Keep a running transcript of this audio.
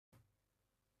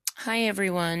Hi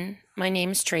everyone. My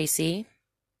name is Tracy.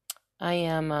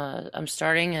 I'm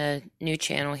starting a new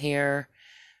channel here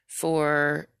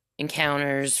for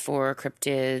encounters for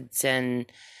cryptids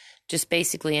and just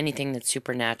basically anything that's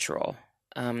supernatural.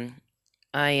 Um,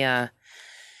 I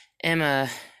am a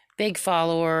big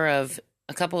follower of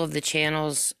a couple of the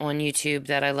channels on YouTube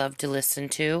that I love to listen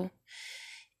to,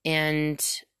 and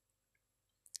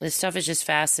this stuff is just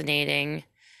fascinating.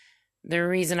 The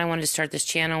reason I wanted to start this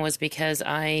channel was because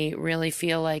I really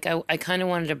feel like I kind of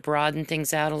wanted to broaden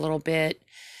things out a little bit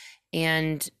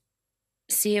and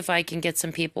see if I can get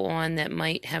some people on that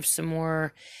might have some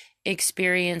more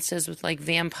experiences with like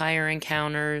vampire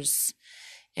encounters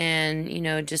and,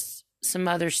 just some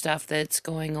other stuff that's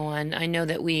going on. I know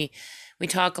that we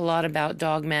talk a lot about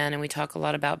Dogman and we talk a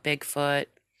lot about Bigfoot.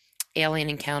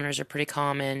 Alien encounters are pretty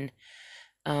common.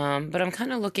 But I'm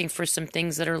kind of looking for some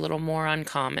things that are a little more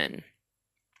uncommon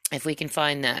if we can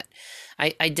find that.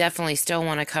 I definitely still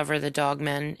want to cover the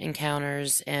Dogmen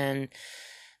encounters and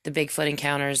the Bigfoot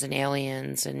encounters and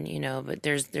aliens and but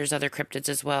there's other cryptids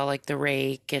as well, like the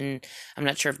Rake, and I'm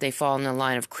not sure if they fall in the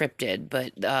line of cryptid,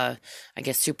 but I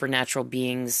guess supernatural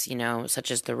beings,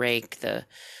 such as the Rake, the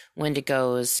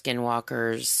Wendigos,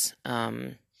 skinwalkers,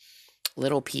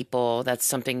 little people. That's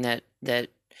something that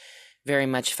very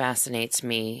much fascinates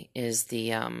me, is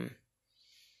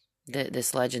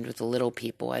this legend with the little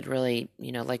people. I'd really,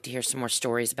 like to hear some more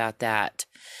stories about that.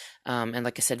 And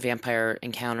like I said, vampire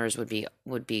encounters would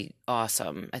be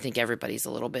awesome. I think everybody's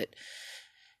a little bit,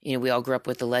 we all grew up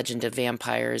with the legend of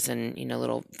vampires and, a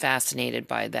little fascinated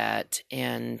by that.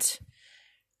 And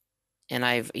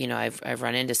I've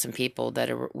run into some people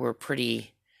that were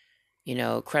pretty,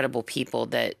 credible people,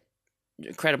 that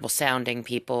credible sounding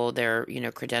people. Their,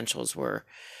 credentials were,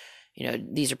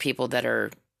 these are people that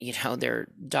are, they're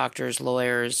doctors,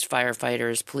 lawyers,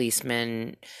 firefighters,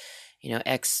 policemen,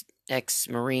 ex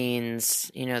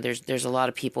Marines. There's a lot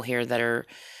of people here that are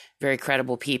very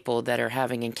credible people that are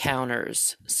having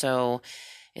encounters. So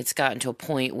it's gotten to a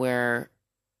point where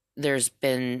there's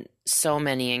been so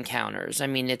many encounters. I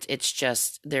mean, it's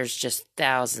just, there's just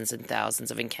thousands and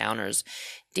thousands of encounters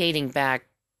dating back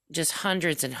just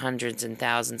hundreds and hundreds and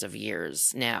thousands of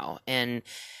years now. And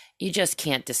you just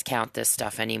can't discount this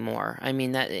stuff anymore. I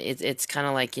mean, that it's kind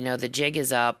of like, the jig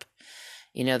is up.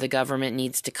 The government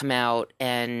needs to come out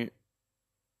and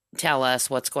tell us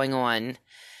what's going on.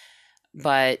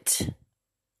 But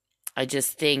I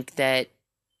just think that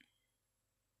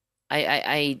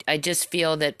I just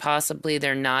feel that possibly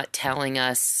they're not telling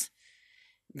us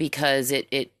because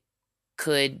it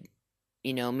could,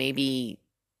 maybe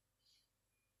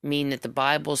mean that the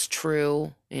Bible's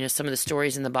true. Some of the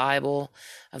stories in the Bible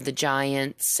of the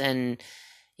giants and,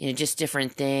 just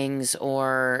different things.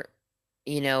 Or,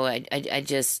 I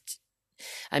just,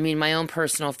 I mean, my own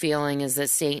personal feeling is that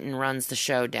Satan runs the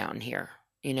show down here.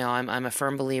 I'm a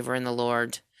firm believer in the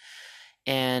Lord,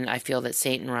 and I feel that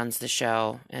Satan runs the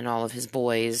show, and all of his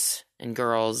boys and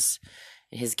girls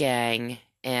and his gang.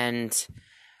 And,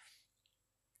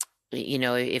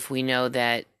 if we know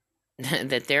that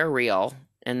that they're real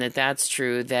and that that's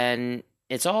true, then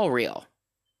it's all real.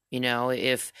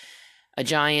 If a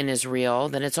giant is real,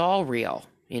 then it's all real.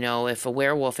 If a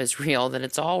werewolf is real, then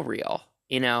it's all real.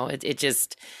 It's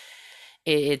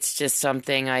just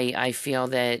something I feel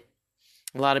that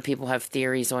a lot of people have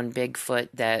theories on Bigfoot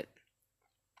that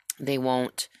they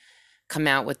won't come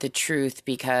out with the truth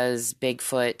because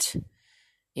Bigfoot,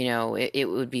 it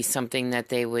would be something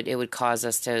that it would cause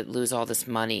us to lose all this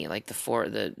money. Like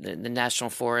the National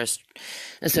Forest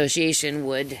Association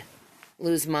would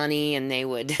lose money, and they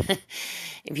would,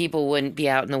 people wouldn't be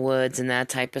out in the woods and that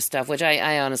type of stuff, which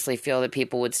I honestly feel that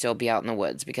people would still be out in the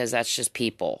woods because that's just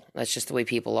people. That's just the way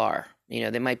people are.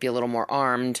 They might be a little more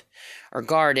armed or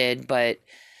guarded, but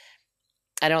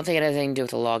I don't think it has anything to do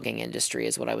with the logging industry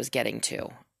is what I was getting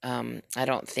to. I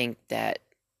don't think that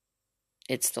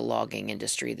it's the logging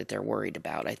industry that they're worried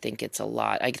about. I think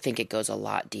I think it goes a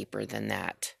lot deeper than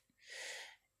that.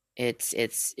 It's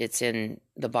in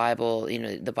the Bible.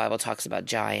 The Bible talks about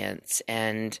giants,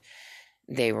 and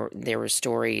there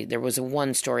was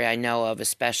one story I know of,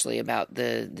 especially about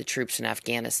the troops in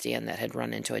Afghanistan that had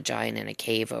run into a giant in a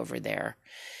cave over there,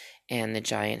 and the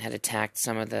giant had attacked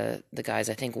some of the guys.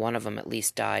 I think one of them at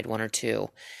least died, one or two.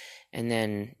 And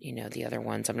then, the other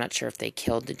ones, I'm not sure if they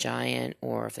killed the giant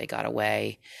or if they got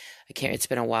away. It's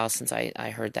been a while since I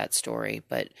heard that story.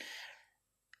 But,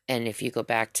 and if you go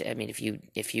back to, I mean, if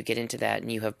you get into that and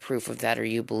you have proof of that or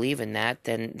you believe in that,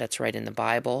 then that's right in the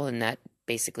Bible. And that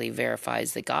basically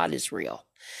verifies that God is real.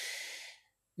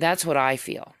 That's what I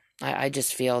feel. I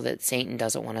just feel that Satan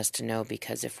doesn't want us to know,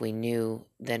 because if we knew,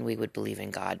 then we would believe in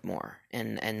God more.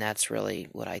 And that's really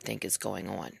what I think is going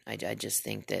on. I just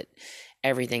think that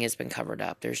everything has been covered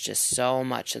up. There's just so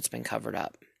much that's been covered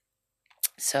up.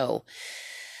 So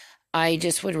I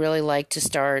just would really like to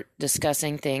start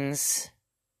discussing things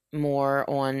more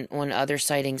on other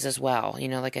sightings as well.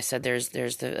 Like I said, there's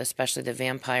especially the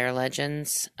vampire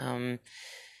legends, and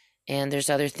there's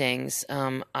other things.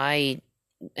 I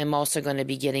am also going to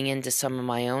be getting into some of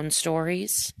my own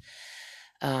stories.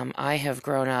 I have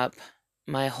grown up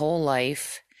my whole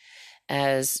life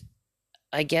as,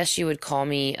 I guess you would call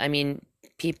me,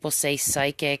 people say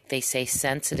psychic, they say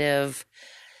sensitive.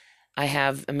 I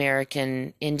have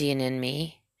American Indian in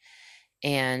me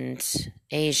and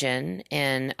Asian,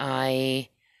 and I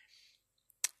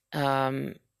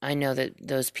know that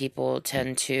those people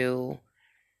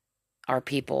our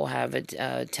people have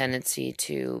a tendency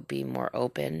to be more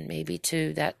open maybe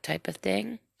to that type of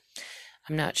thing.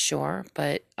 I'm not sure,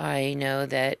 but I know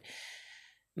that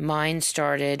mine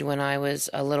started when I was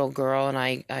a little girl, and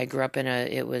I grew up in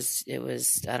it was,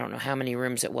 I don't know how many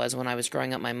rooms it was when I was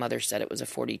growing up. My mother said it was a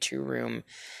 42 room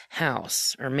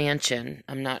house or mansion.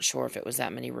 I'm not sure if it was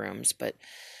that many rooms, but,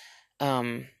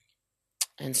 and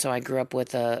so I grew up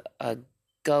with a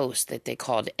ghost that they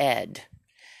called Ed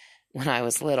when I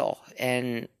was little,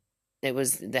 and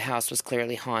the house was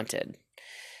clearly haunted.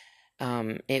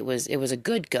 It was a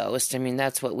good ghost.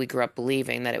 That's what we grew up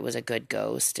believing, that it was a good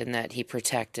ghost and that he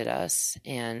protected us.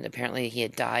 And apparently he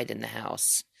had died in the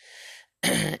house.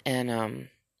 And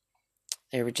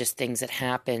there were just things that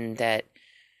happened that,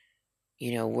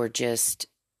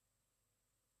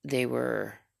 they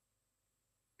were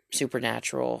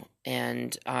supernatural.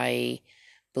 And I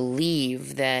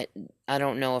believe that, I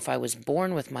don't know if I was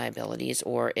born with my abilities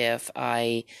or if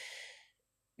I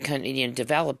kind of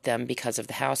developed them because of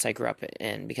the house I grew up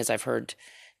in, because I've heard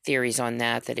theories on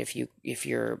that if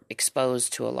you're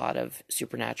exposed to a lot of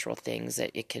supernatural things,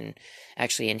 that it can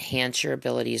actually enhance your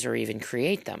abilities or even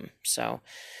create them. So,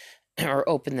 or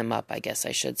open them up, I guess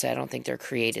I should say. I don't think they're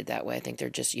created that way. I think they're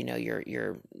just,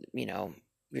 you're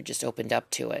just opened up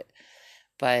to it.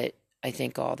 But I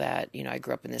think all that, I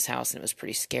grew up in this house and it was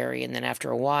pretty scary. And then after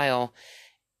a while,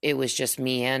 it was just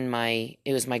me and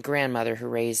it was my grandmother who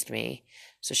raised me.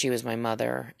 So she was my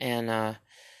mother. And,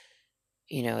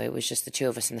 it was just the two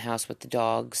of us in the house with the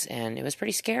dogs. And it was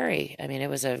pretty scary. It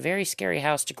was a very scary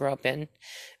house to grow up in.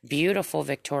 Beautiful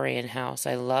Victorian house.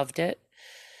 I loved it.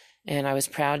 And I was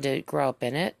proud to grow up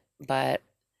in it. But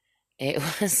it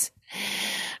was...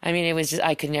 it was just,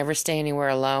 I could never stay anywhere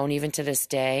alone. Even to this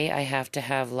day, I have to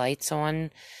have lights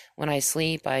on when I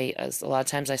sleep. A lot of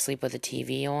times I sleep with the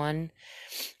TV on,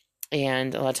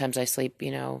 and a lot of times I sleep,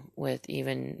 with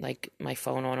even like my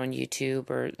phone on YouTube,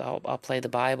 or I'll play the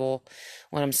Bible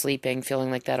when I'm sleeping,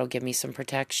 feeling like that'll give me some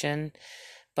protection.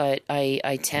 But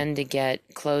I tend to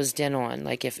get closed in on,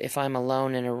 like if I'm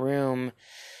alone in a room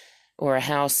or a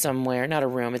house somewhere, not a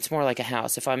room, it's more like a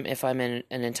house. If I'm in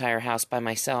an entire house by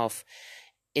myself,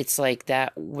 it's like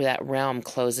that realm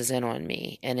closes in on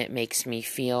me, and it makes me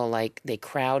feel like they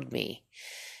crowd me,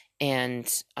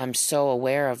 and I'm so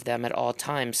aware of them at all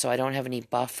times. So I don't have any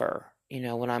buffer,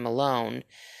 when I'm alone.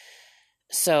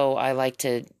 So I like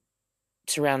to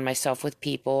surround myself with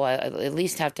people. I at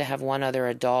least have to have one other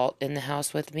adult in the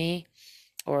house with me,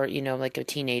 or, like a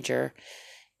teenager,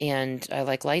 and I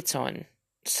like lights on.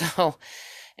 So,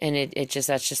 and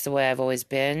that's just the way I've always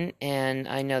been. And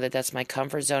I know that that's my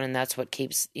comfort zone, and that's what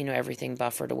keeps, everything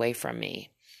buffered away from me.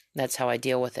 That's how I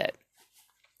deal with it.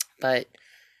 But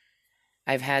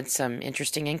I've had some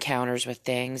interesting encounters with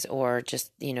things, or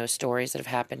just, stories that have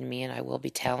happened to me, and I will be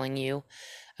telling you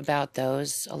about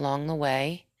those along the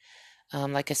way.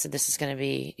 Like I said, this is going to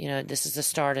be, this is the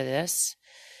start of this,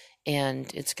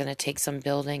 and it's going to take some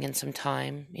building and some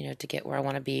time, to get where I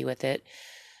want to be with it.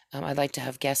 I'd like to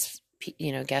have guests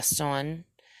on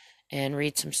and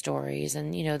read some stories,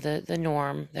 and, the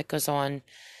norm that goes on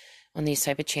these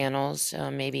type of channels.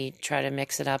 Maybe try to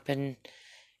mix it up and,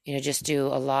 just do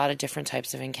a lot of different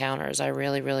types of encounters. I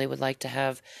really, really would like to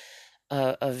have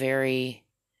a very,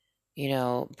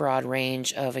 broad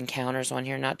range of encounters on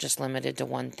here, not just limited to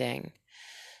one thing.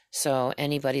 So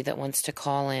anybody that wants to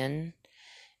call in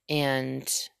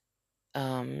and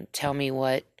tell me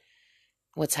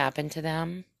what's happened to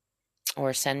them,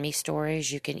 or send me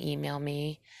stories, you can email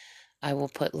me. I will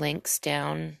put links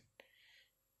down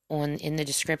in the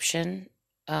description.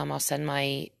 I'll send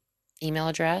my email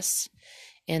address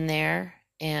in there,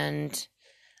 and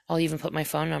I'll even put my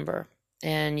phone number.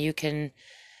 And you can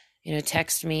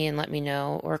text me and let me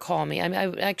know, or call me.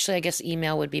 I guess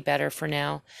email would be better for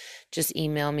now. Just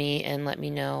email me and let me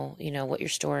know, what your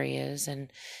story is,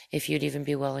 and if you'd even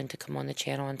be willing to come on the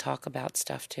channel and talk about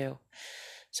stuff too.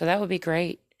 So that would be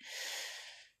great.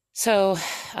 So,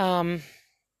 I'm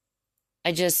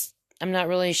not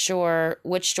really sure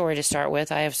which story to start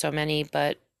with. I have so many,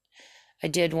 but I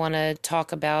did want to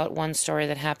talk about one story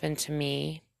that happened to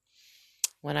me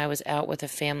when I was out with a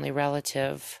family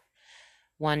relative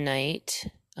one night.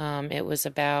 It was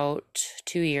about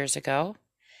 2 years ago,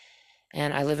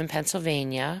 and I live in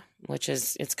Pennsylvania,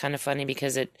 it's kind of funny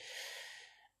because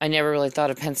I never really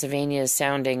thought of Pennsylvania as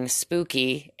sounding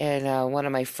spooky, and one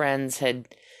of my friends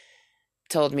had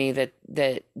told me that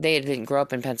they didn't grow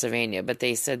up in Pennsylvania, but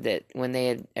they said that when they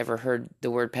had ever heard the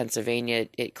word Pennsylvania,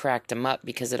 it cracked them up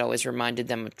because it always reminded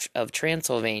them of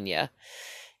Transylvania.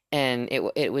 And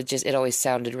it always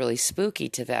sounded really spooky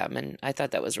to them. And I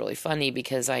thought that was really funny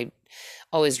because I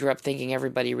always grew up thinking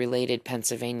everybody related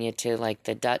Pennsylvania to like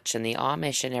the Dutch and the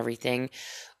Amish and everything,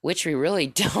 which we really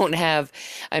don't have.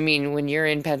 I mean, when you're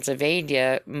in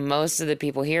Pennsylvania, most of the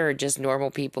people here are just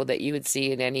normal people that you would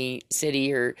see in any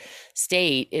city or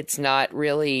state. It's not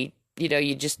really,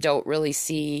 you just don't really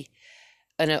see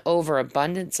an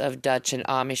overabundance of Dutch and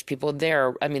Amish people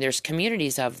there. I mean, there's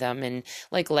communities of them, and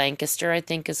like Lancaster, I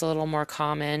think, is a little more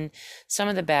common. Some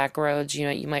of the back roads,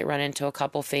 you might run into a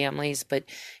couple families, but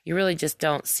you really just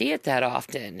don't see it that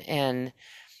often. And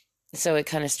so it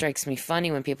kind of strikes me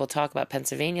funny when people talk about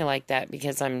Pennsylvania like that,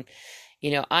 because I'm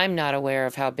not aware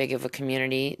of how big of a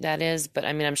community that is, but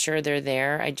I mean, I'm sure they're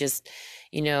there.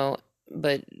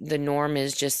 But the norm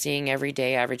is just seeing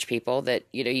everyday average people that,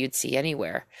 you'd see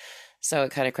anywhere. So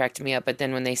it kind of cracked me up. But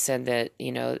then when they said that,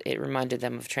 it reminded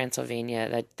them of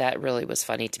Transylvania, that really was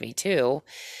funny to me too.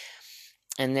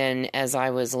 And then as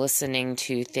I was listening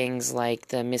to things like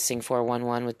the Missing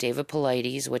 411 with David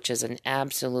Paulides, which is an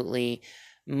absolutely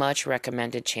much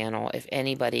recommended channel, if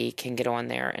anybody can get on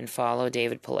there and follow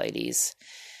David Paulides.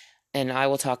 And I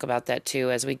will talk about that too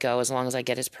as we go, as long as I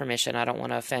get his permission. I don't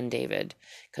want to offend David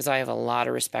because I have a lot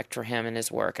of respect for him and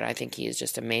his work, and I think he is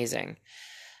just amazing.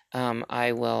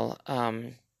 I will,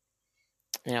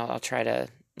 I'll try to,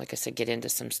 like I said, get into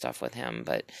some stuff with him.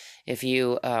 But if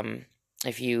you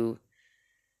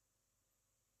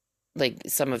like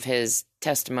some of his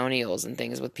testimonials and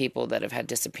things with people that have had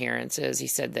disappearances, he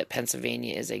said that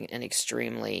Pennsylvania is an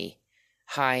extremely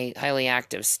highly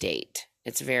active state.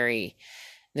 I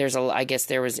guess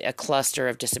there was a cluster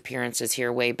of disappearances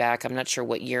here way back. I'm not sure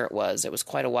what year it was. It was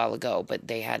quite a while ago, but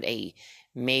they had a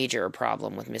major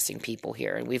problem with missing people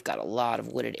here, and we've got a lot of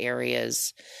wooded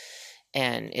areas,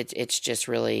 and it's just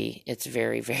really, it's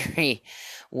very, very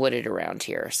wooded around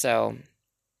here. So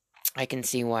I can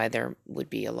see why there would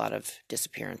be a lot of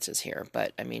disappearances here.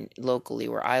 But I mean, locally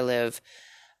where I live,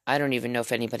 I don't even know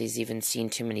if anybody's even seen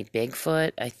too many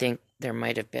Bigfoot. I think there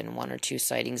might have been one or two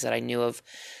sightings that I knew of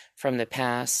from the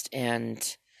past,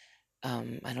 and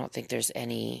I don't think there's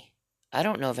any. I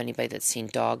don't know of anybody that's seen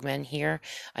dogmen here.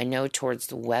 I know towards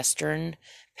the western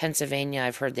Pennsylvania,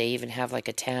 I've heard they even have like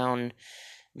a town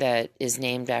that is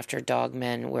named after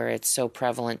dogmen, where it's so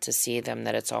prevalent to see them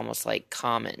that it's almost like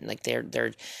common. Like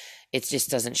it just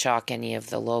doesn't shock any of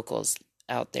the locals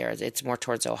out there. It's more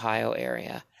towards Ohio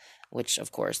area, which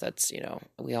of course that's,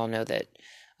 we all know that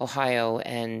Ohio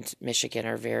and Michigan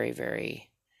are very, very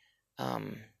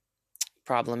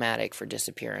problematic for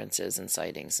disappearances and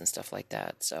sightings and stuff like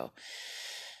that.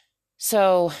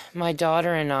 So my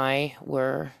daughter and I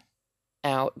were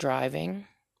out driving,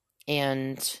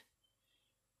 and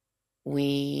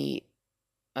I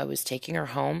was taking her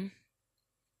home.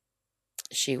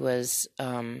 She was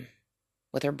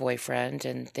with her boyfriend,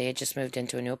 and they had just moved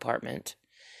into a new apartment,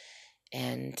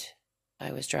 and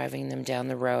I was driving them down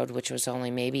the road, which was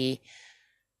only maybe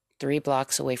 3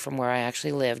 blocks away from where I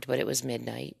actually lived, but it was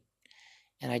midnight.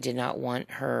 And I did not want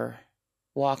her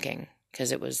walking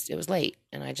because it was late.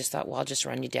 And I just thought, well, I'll just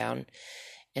run you down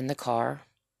in the car.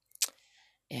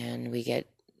 And we get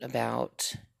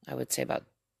about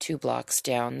 2 blocks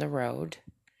down the road.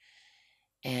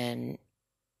 And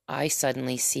I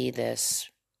suddenly see this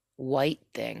white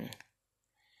thing.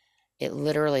 It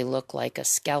literally looked like a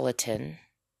skeleton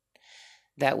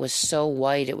that was so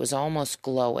white it was almost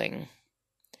glowing.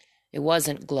 It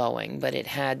wasn't glowing, but it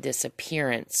had this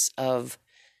appearance of,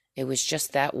 it was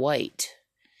just that white.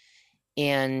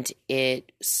 And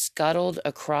it scuttled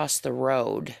across the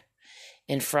road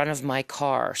in front of my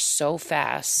car so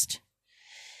fast.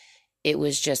 It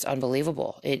was just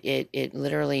unbelievable. It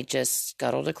literally just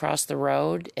scuttled across the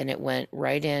road, and it went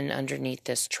right in underneath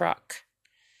this truck.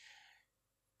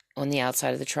 on the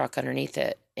outside of the truck underneath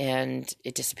it, and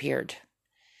it disappeared.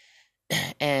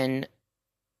 And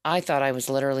I thought I was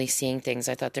literally seeing things.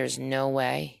 I thought there's no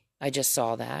way. I just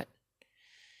saw that.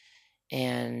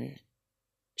 And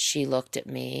she looked at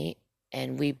me,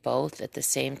 and we both at the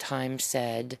same time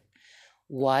said,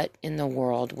 "What in the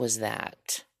world was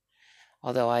that?"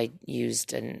 Although I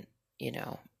used a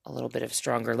little bit of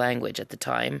stronger language at the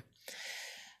time.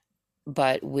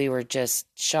 But we were just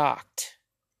shocked.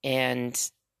 And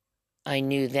I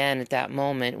knew then at that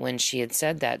moment when she had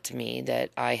said that to me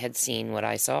that I had seen what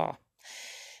I saw.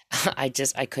 I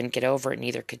couldn't get over it,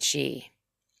 neither could she.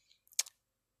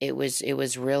 It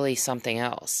was really something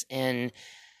else, and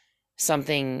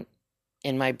something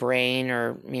in my brain,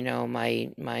 or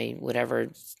my whatever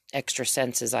extra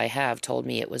senses I have, told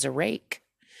me it was a rake,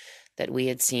 that we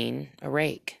had seen a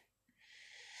rake.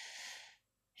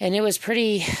 And it was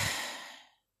pretty,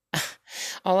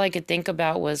 all I could think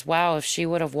about was, wow, if she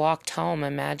would have walked home,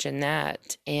 imagine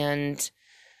that. And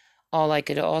all I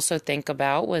could also think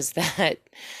about was that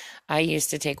I used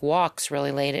to take walks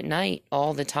really late at night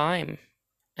all the time.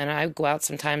 And I would go out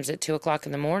sometimes at 2:00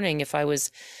 in the morning if I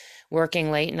was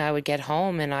working late, and I would get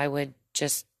home and I would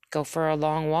just go for a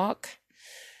long walk,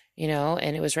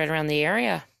 and it was right around the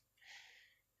area.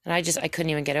 And I couldn't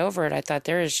even get over it. I thought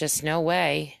there is just no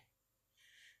way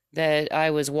that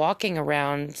I was walking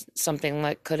around something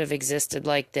that could have existed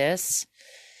like this.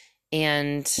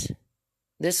 And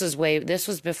this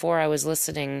was before I was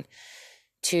listening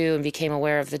to and became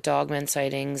aware of the Dogman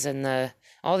sightings and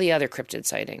all the other cryptid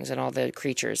sightings and all the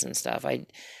creatures and stuff.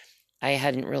 I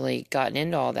hadn't really gotten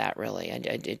into all that, really.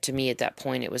 To me, at that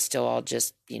point, it was still all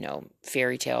just,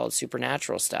 fairy tale,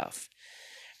 supernatural stuff.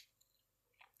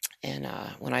 And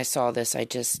when I saw this, it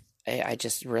just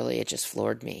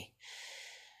floored me.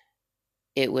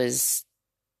 It was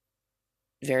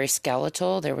very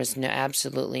skeletal. There was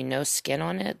absolutely no skin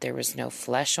on it. There was no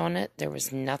flesh on it. There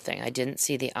was nothing. I didn't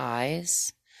see the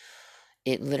eyes.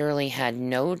 It literally had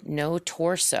no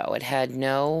torso.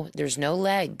 There's no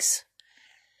legs.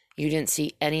 You didn't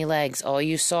see any legs. All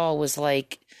you saw was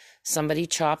like somebody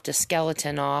chopped a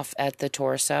skeleton off at the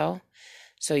torso.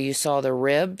 So you saw the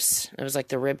ribs. It was like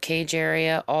the rib cage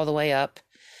area all the way up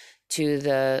to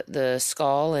the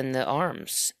skull and the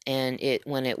arms. And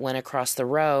when it went across the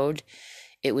road,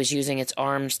 it was using its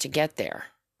arms to get there.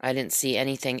 I didn't see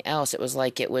anything else. It didn't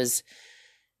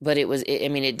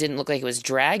look like it was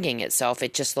dragging itself.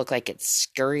 It just looked like it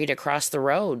scurried across the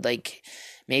road, like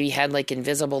maybe had like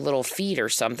invisible little feet or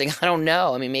something. I don't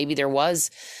know. Maybe there was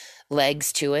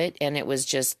legs to it, and it was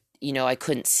just, I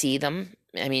couldn't see them.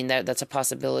 That's a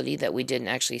possibility, that we didn't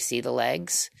actually see the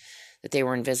legs, that they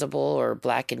were invisible or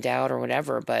blackened out or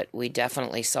whatever, but we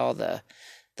definitely saw the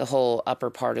whole upper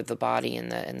part of the body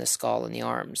and the skull and the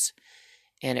arms.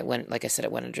 And it went, like I said,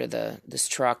 it went under this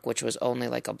truck, which was only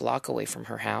like a block away from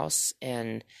her house.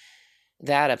 And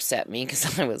that upset me,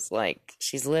 because I was like,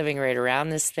 she's living right around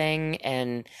this thing.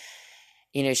 And,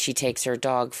 she takes her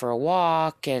dog for a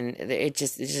walk. And it's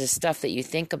just stuff that you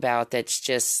think about that's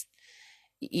just,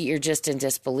 you're just in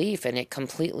disbelief. And it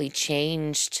completely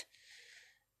changed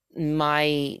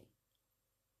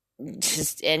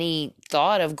just any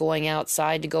thought of going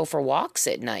outside to go for walks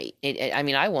at night.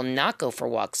 I will not go for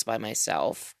walks by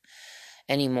myself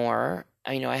anymore.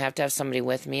 I have to have somebody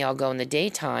with me. I'll go in the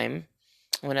daytime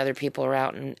when other people are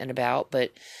out and about,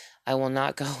 but I will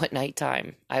not go at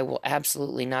nighttime. I will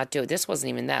absolutely not do it. This wasn't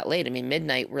even that late.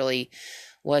 Midnight really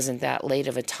wasn't that late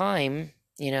of a time.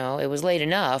 It was late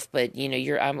enough, but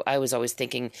I was always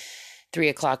thinking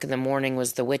 3:00 in the morning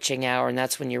was the witching hour, and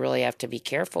that's when you really have to be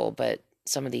careful. But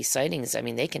some of these sightings,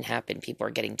 they can happen. People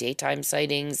are getting daytime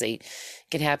sightings. They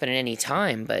can happen at any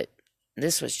time, but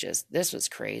this was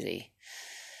crazy.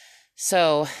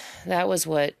 So that was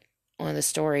one of the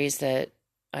stories that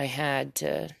I had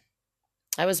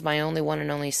that was my only one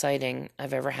and only sighting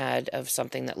I've ever had of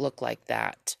something that looked like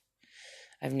that.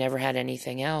 I've never had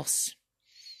anything else,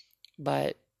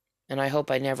 and I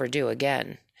hope I never do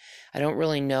again. I don't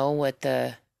really know what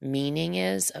the meaning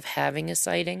is of having a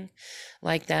sighting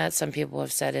like that. Some people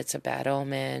have said it's a bad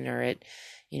omen, or it,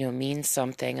 means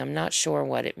something. I'm not sure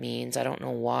what it means. I don't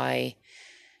know why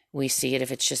we see it,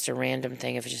 if it's just a random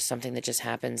thing, if it's just something that just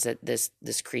happens, that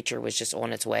this creature was just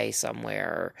on its way somewhere,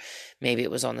 or maybe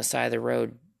it was on the side of the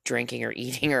road drinking or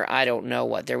eating, or I don't know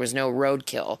what. There was no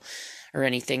roadkill or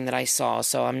anything that I saw,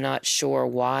 so I'm not sure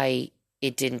why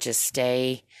it didn't just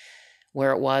stay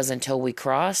where it was until we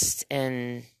crossed.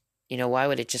 And why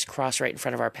would it just cross right in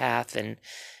front of our path and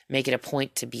make it a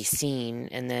point to be seen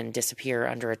and then disappear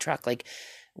under a truck? Like,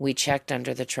 we checked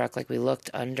under the truck, like we looked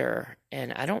under,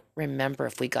 and I don't remember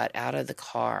if we got out of the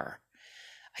car.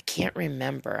 I can't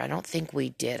remember. I don't think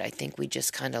we did. I think we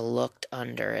just kind of looked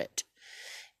under it.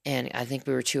 And I think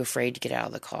we were too afraid to get out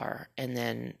of the car. And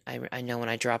then I know when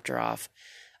I dropped her off,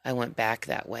 I went back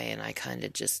that way and I kind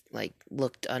of just like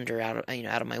looked under out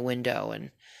of my window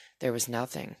and there was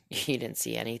nothing. You didn't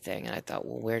see anything. And I thought,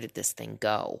 well, where did this thing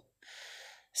go?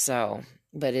 So,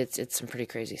 but it's some pretty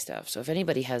crazy stuff. So if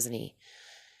anybody has any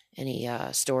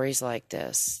stories like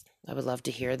this, I would love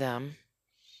to hear them.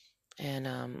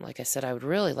 And like I said, I would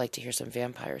really like to hear some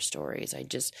vampire stories.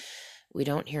 We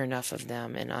don't hear enough of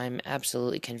them, and I'm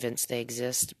absolutely convinced they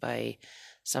exist by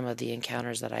some of the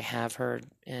encounters that I have heard,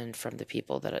 and from the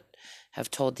people that have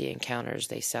told the encounters,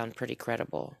 they sound pretty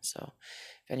credible. So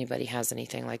if anybody has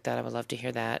anything like that, I would love to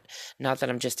hear that. Not that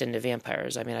I'm just into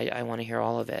vampires. I mean, I want to hear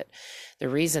all of it. The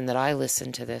reason that I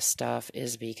listen to this stuff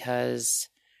is because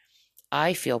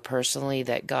I feel personally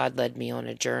that God led me on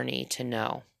a journey to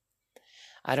know.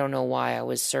 I don't know why. I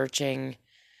was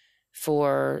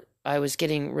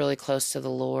getting really close to the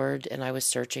Lord and I was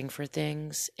searching for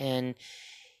things, and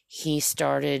He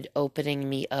started opening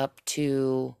me up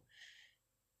to,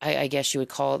 I guess you would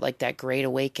call it like that great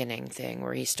awakening thing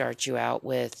where He starts you out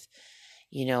with,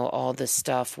 all the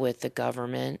stuff with the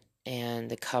government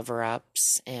and the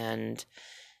cover-ups and,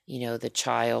 the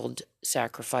child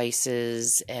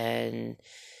sacrifices and,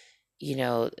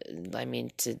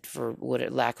 for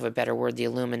lack of a better word, the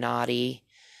Illuminati.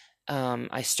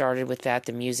 I started with that,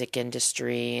 the music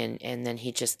industry, and then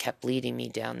He just kept leading me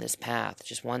down this path,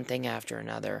 just one thing after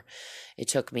another. It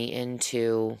took me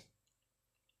into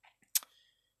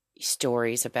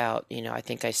stories about, I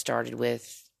think I started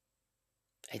with,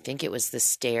 I think it was the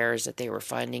stairs that they were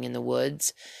finding in the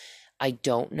woods. I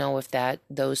don't know if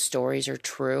those stories are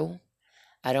true.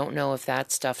 I don't know if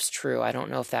that stuff's true. I don't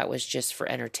know if that was just for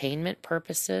entertainment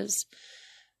purposes,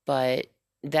 but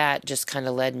that just kind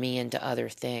of led me into other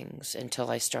things until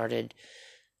I started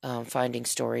finding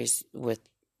stories with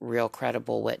real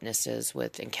credible witnesses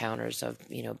with encounters of,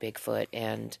 Bigfoot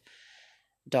and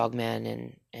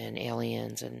dogmen and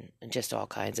aliens and just all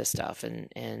kinds of stuff.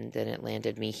 And then it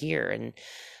landed me here. And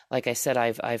like I said,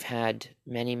 I've had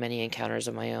many, many encounters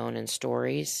of my own and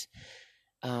stories.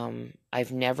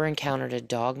 I've never encountered a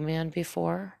dogman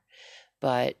before,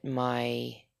 but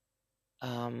one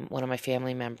of my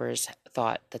family members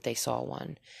thought that they saw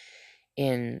one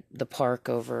in the park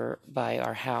over by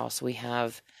our house. We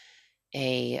have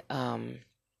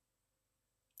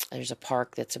there's a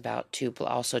park that's about 2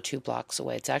 blocks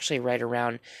away. It's actually right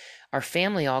around, our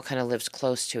family all kind of lives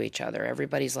close to each other.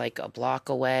 Everybody's like a block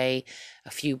away,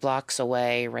 a few blocks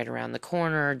away, right around the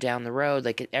corner, down the road.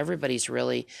 Like everybody's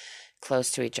really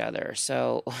close to each other.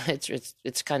 So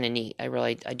it's kind of neat.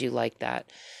 I do like that.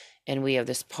 And we have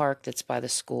this park that's by the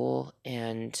school,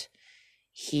 and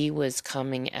he was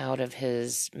coming out of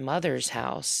his mother's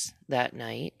house that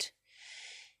night,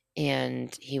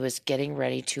 and he was getting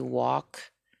ready to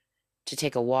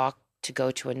take a walk to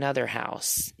go to another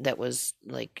house that was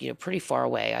like, pretty far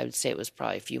away. I would say it was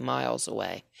probably a few miles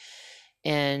away.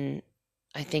 And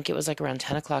I think it was like around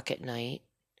 10 o'clock at night.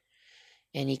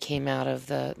 And he came out of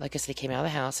the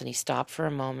house and he stopped for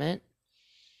a moment.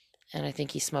 And I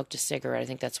think he smoked a cigarette. I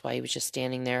think that's why he was just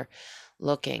standing there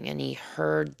looking. And he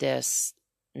heard this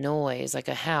noise, like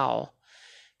a howl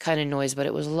kind of noise, but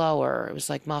it was lower. It was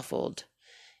like muffled.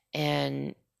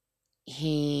 And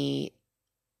he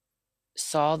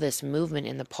saw this movement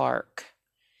in the park.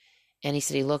 And he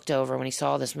said he looked over when he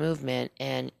saw this movement,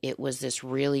 and it was this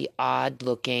really odd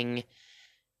looking,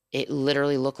 it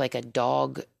literally looked like a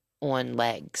dog on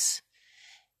legs.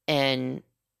 And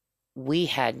we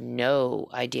had no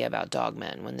idea about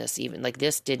dogmen when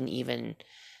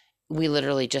we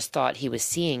literally just thought he was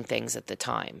seeing things at the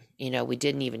time. We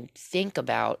didn't even think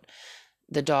about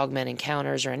the dogmen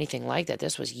encounters or anything like that.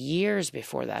 This was years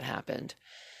before that happened.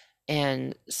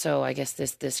 And so I guess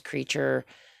this creature,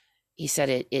 he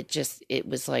said it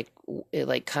was like, it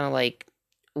like kind of like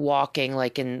walking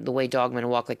like in the way dogmen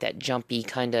walk, like that jumpy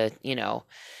kind of,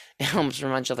 it almost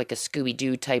reminds you of like a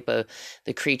Scooby-Doo type of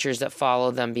the creatures that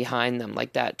follow them behind them,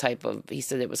 like that type of, he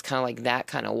said it was kind of like that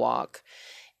kind of walk.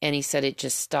 And he said it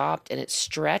just stopped and it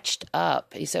stretched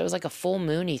up. He said it was like a full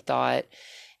moon, he thought,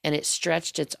 and it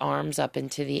stretched its arms up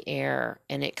into the air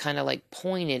and it kind of like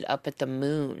pointed up at the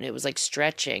moon. It was like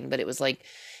stretching, but it was like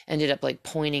ended up like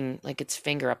pointing like its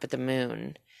finger up at the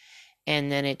moon.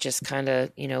 And then it just kind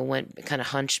of, went kind of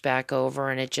hunched back over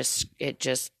and it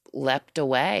just leapt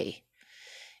away.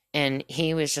 And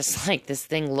he was just like, this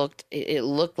thing looked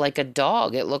like a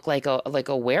dog. It looked like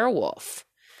a werewolf,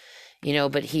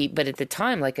 but at the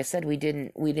time, like I said, we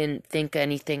didn't think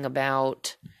anything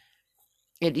about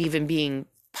it even being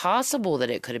possible that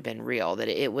it could have been real, that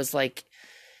it was like,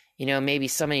 maybe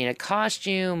somebody in a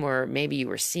costume, or maybe you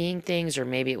were seeing things, or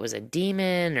maybe it was a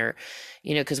demon, or,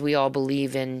 because we all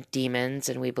believe in demons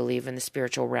and we believe in the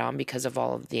spiritual realm because of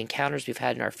all of the encounters we've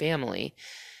had in our family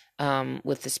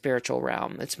with the spiritual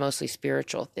realm. It's mostly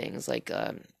spiritual things like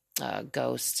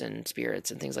ghosts and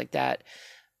spirits and things like that.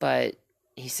 But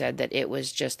he said that it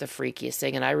was just the freakiest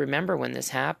thing. And I remember when this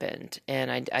happened,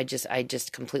 and I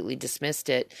just completely dismissed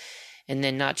it. And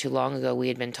then not too long ago, we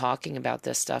had been talking about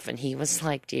this stuff, and he was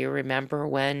like, "Do you remember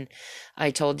when I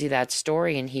told you that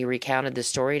story?" And he recounted the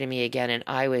story to me again, and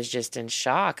I was just in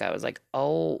shock. I was like,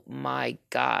 "Oh my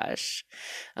gosh."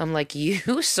 I'm like,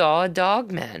 "You saw a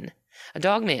dog man."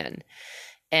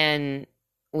 And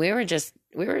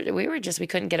we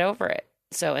couldn't get over it.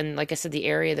 So, and like I said, the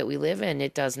area that we live in,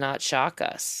 it does not shock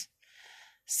us.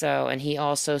 So, and he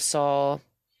also saw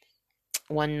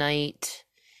one night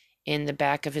in the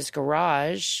back of his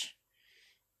garage,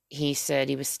 he said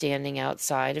he was standing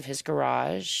outside of his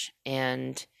garage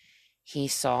and he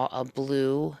saw a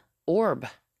blue orb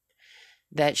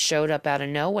that showed up out of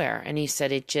nowhere. And he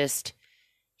said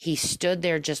he stood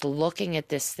there just looking at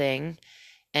this thing,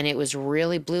 and it was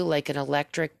really blue, like an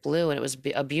electric blue, and it was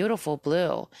a beautiful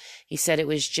blue. He said it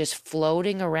was just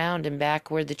floating around and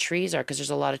back where the trees are, because there's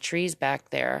a lot of trees back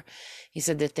there. He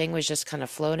said the thing was just kind of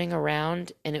floating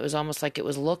around, and it was almost like it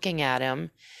was looking at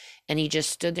him, and he just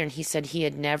stood there, and he said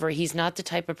he's not the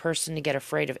type of person to get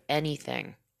afraid of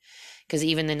anything. Because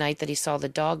even the night that he saw the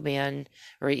dog man,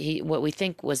 or what we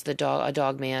think was a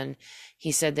dog man,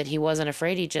 he said that he wasn't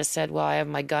afraid. He just said, "Well, I have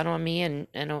my gun on me and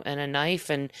a knife,"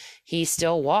 and he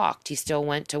still walked. He still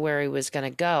went to where he was going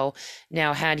to go.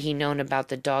 Now, had he known about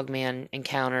the dog man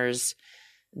encounters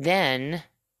then,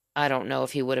 I don't know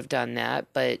if he would have done that.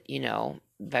 But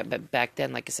but back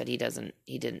then, like I said, he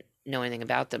didn't know anything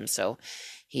about them, so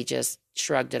he just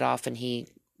shrugged it off and he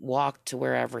walked to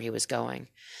wherever he was going.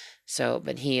 So,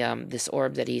 but this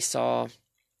orb that he saw,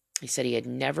 he said he had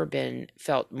never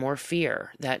felt more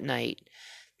fear that night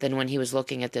than when he was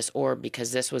looking at this orb,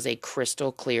 because this was a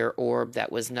crystal clear orb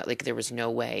that was not like, there was no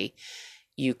way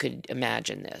you could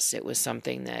imagine this. It was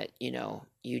something that, you knew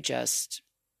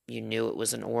it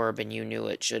was an orb and you knew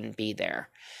it shouldn't be there.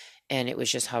 And it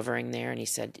was just hovering there. And he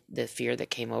said the fear that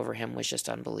came over him was just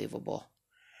unbelievable.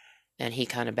 And he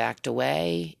kind of backed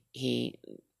away. He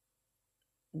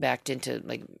backed into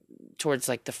towards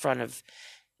the front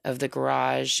of the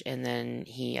garage, and then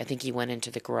I think he went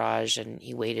into the garage and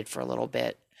he waited for a little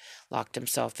bit, locked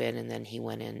himself in, and then he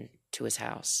went in to his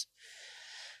house.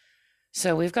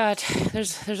 So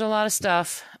there's a lot of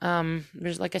stuff.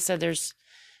 There's, like I said, there's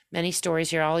many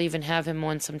stories here. I'll even have him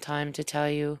on sometime to tell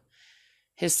you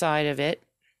his side of it.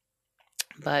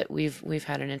 But we've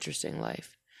had an interesting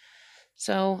life.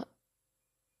 So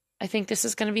I think this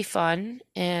is going to be fun,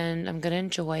 and I'm going to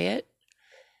enjoy it.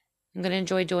 I'm going to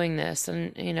enjoy doing this.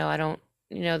 And, I don't,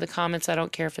 the comments, I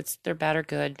don't care if they're bad or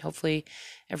good. Hopefully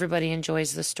everybody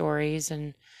enjoys the stories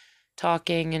and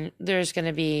talking. And there's going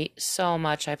to be so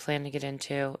much I plan to get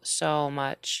into. So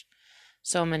much.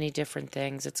 So many different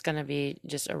things. It's going to be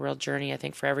just a real journey, I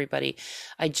think, for everybody.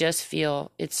 I just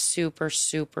feel it's super,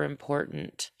 super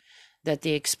important that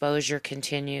the exposure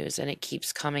continues and it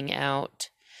keeps coming out.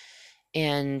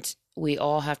 And we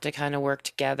all have to kind of work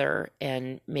together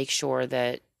and make sure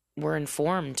that we're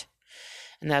informed.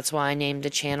 And that's why I named the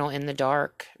channel In the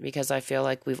Dark, because I feel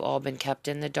like we've all been kept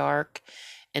in the dark,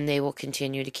 and they will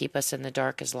continue to keep us in the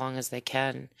dark as long as they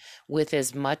can, with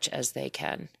as much as they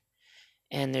can.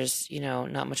 And there's,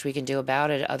 not much we can do about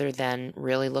it other than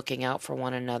really looking out for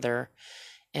one another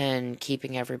and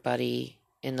keeping everybody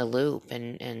in the loop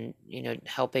and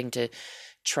helping to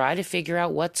try to figure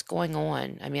out what's going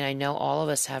on. I mean, I know all of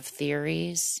us have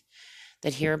theories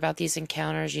that hear about these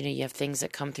encounters. You have things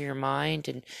that come through your mind,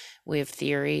 and we have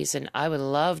theories. And I would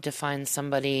love to find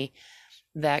somebody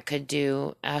that could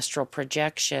do astral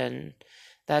projection,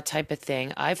 that type of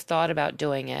thing. I've thought about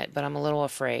doing it, but I'm a little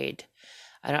afraid.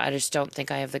 I just don't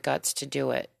think I have the guts to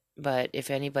do it. But if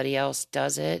anybody else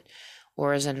does it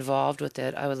or is involved with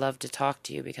it, I would love to talk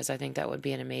to you, because I think that would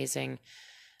be an amazing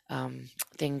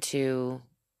thing to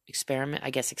experiment.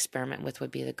 I guess experiment with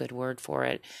would be the good word for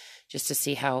it, just to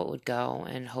see how it would go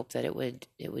and hope that it would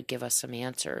give us some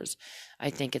answers. I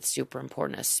think it's super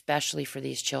important, especially for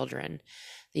these children.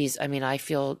 I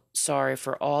feel sorry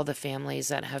for all the families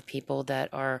that have people that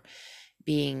are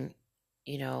being,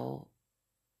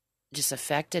 just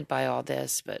affected by all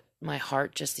this. But my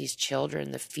heart, just these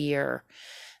children, the fear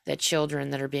that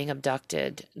children that are being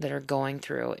abducted, that are going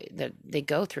through, that they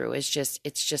go through,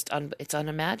 it's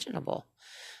unimaginable.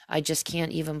 I just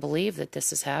can't even believe that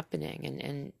this is happening.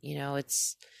 And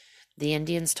it's the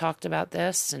Indians talked about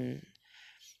this, and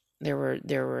there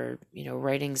were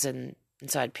writings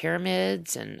inside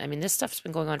pyramids, and I mean this stuff's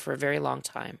been going on for a very long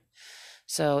time.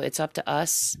 So it's up to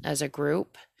us as a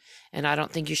group, and I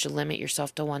don't think you should limit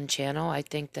yourself to one channel. I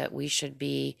think that we should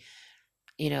be,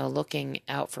 looking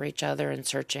out for each other and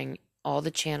searching all the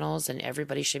channels, and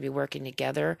everybody should be working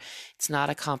together. It's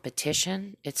not a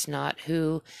competition. It's not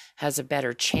who has a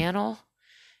better channel.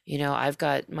 I've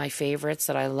got my favorites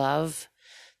that I love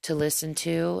to listen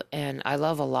to, and I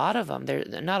love a lot of them.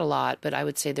 They're not a lot, but I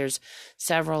would say there's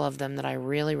several of them that I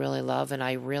really, really love, and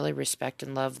I really respect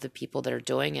and love the people that are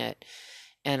doing it.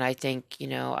 And I think,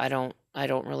 I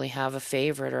don't really have a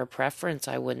favorite or a preference,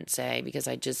 I wouldn't say, because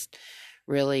I just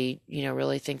really,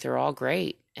 really think they're all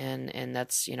great. And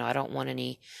that's, I don't want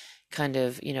any kind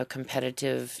of,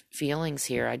 competitive feelings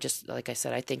here. I just, like I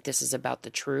said, I think this is about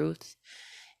the truth,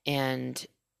 and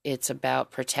it's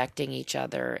about protecting each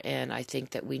other. And I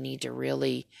think that we need to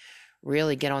really,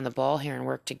 really get on the ball here and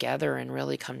work together and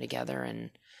really come together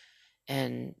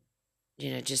and,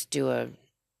 just do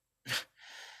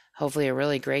hopefully a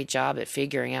really great job at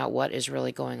figuring out what is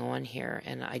really going on here.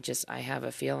 And I have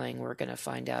a feeling we're going to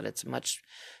find out it's much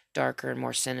darker and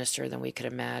more sinister than we could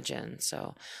imagine.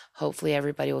 So hopefully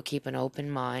everybody will keep an open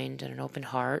mind and an open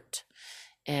heart,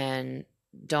 and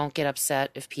don't get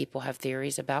upset if people have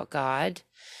theories about God.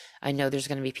 I know there's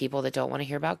going to be people that don't want to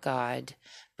hear about God,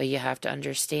 but you have to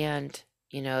understand,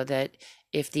 that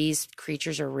if these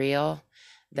creatures are real,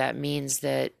 that means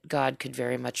that God could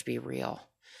very much be real.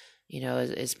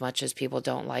 As much as people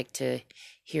don't like to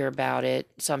hear about it,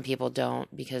 some people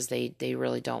don't, because they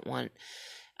really don't want,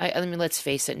 I mean, let's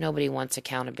face it, nobody wants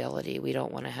accountability. We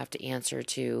don't want to have to answer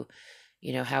to,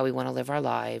 how we want to live our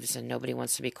lives, and nobody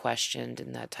wants to be questioned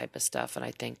and that type of stuff. And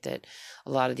I think that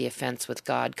a lot of the offense with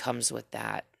God comes with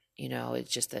that.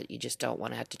 It's just that you just don't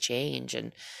want to have to change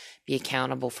and be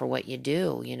accountable for what you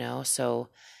do, so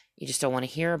you just don't want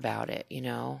to hear about it,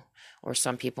 or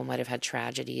some people might have had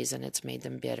tragedies and it's made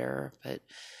them bitter. But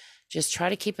just try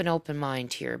to keep an open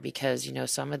mind here, because,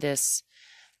 some of this,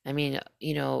 I mean,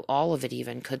 all of it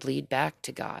even could lead back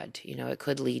to God, it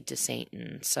could lead to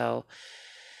Satan. So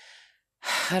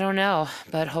I don't know,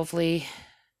 but hopefully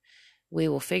we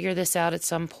will figure this out at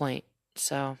some point.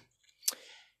 So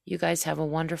you guys have a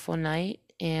wonderful night,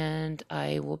 and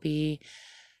I will be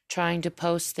trying to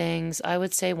post things, I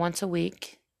would say once a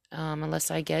week, unless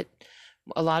I get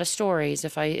a lot of stories.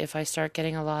 If I start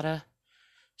getting a lot of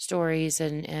stories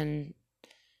and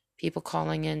people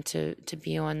calling in to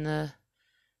be on the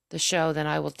show, then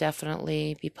I will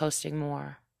definitely be posting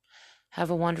more. Have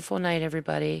a wonderful night,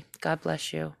 everybody. God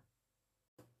bless you.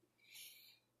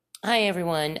 Hi,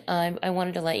 everyone. I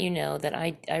wanted to let you know that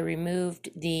I removed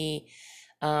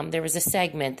there was a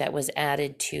segment that was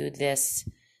added to this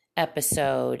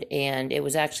episode, and it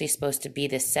was actually supposed to be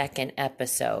the second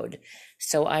episode.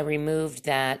 So I removed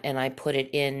that and I put it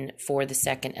in for the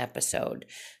second episode.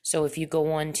 So if you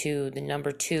go on to the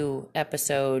number 2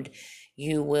 episode,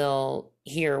 you will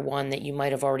hear one that you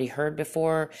might have already heard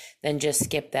before. Then just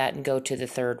skip that and go to the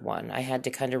third one. I had to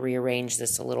kind of rearrange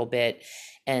this a little bit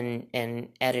and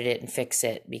edit it and fix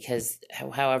it, because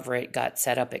however it got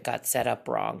set up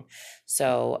wrong.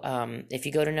 So if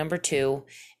you go to number 2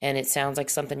 and it sounds like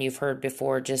something you've heard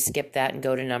before, just skip that and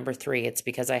go to number 3. It's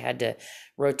because I had to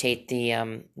rotate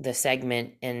the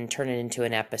segment and turn it into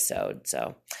an episode.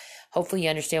 So hopefully you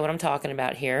understand what I'm talking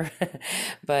about here.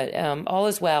 But all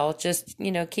is well. Just,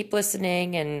 keep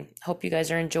listening, and hope you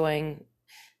guys are enjoying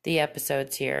the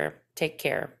episodes here. Take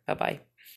care. Bye-bye.